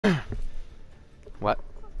What?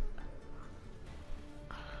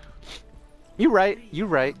 You right. You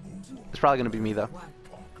right. It's probably gonna be me though.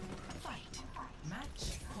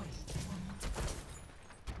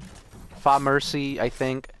 Fa Mercy, I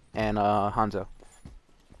think, and Hanzo.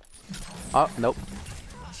 Oh nope.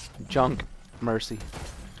 Junk Mercy.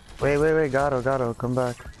 Wait, Gato, come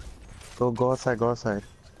back. Go outside, go outside.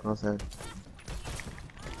 Go outside.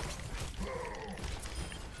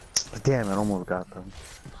 Damn, I almost got them.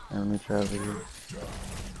 Let me try over here.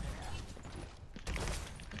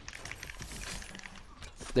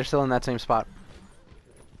 They're still in that same spot.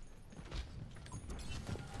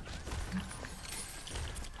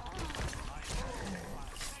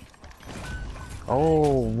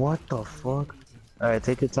 Oh, what the fuck? Alright,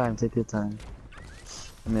 take your time, take your time.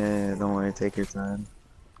 Nah, don't worry, take your time.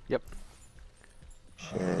 Yep.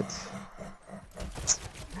 Shit.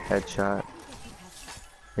 Headshot.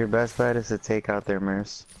 Your best bet is to take out their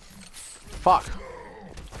Merce. Fuck.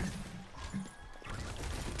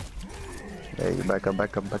 Hey, back up.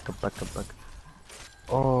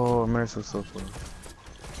 Oh, Merce was so close.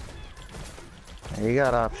 Hey, you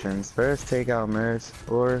got options. First, take out Merce,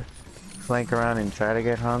 or flank around and try to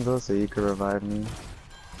get Hanzo so you can revive me.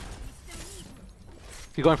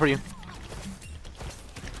 He's going for you.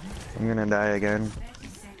 I'm gonna die again.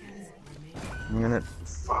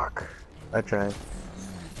 Fuck. I tried.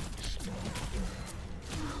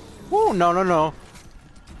 Woo, no. No,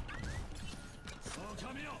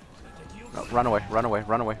 run away. Get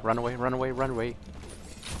away.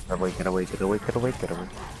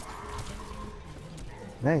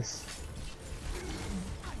 Nice.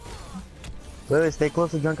 Lily, stay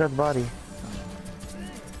close to Junkrat's body.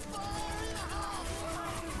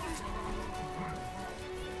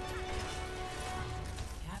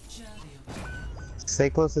 Stay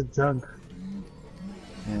close to Junk.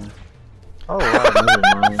 Yeah. Oh wow, never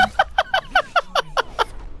mind.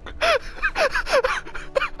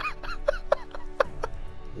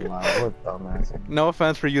 Wow, what dumbass. No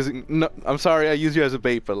offense for using. No, I'm sorry. I use you as a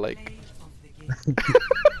bait, but like.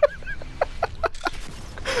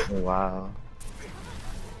 Wow.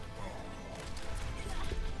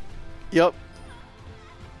 Yup.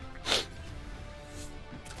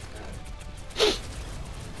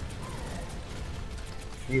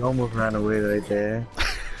 He almost ran away right there.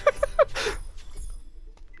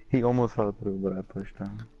 He almost fell through, but I pushed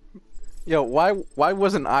him. Yo, why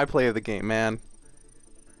wasn't I player of the game, man?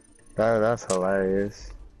 That's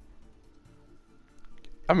hilarious.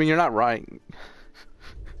 I mean, you're not right.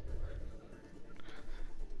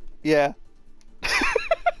 Yeah.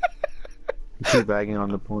 Keep bagging on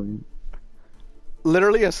the point.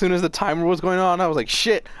 Literally, as soon as the timer was going on, I was like,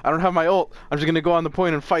 shit, I don't have my ult. I'm just gonna go on the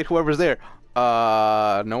point and fight whoever's there.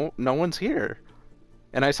 No one's here.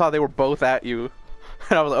 And I saw they were both at you.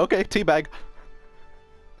 And I was like, okay, teabag.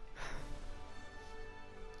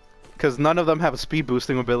 Because none of them have a speed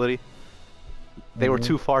boosting ability. They were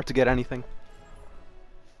too far to get anything.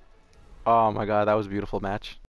 Oh my god, that was a beautiful match.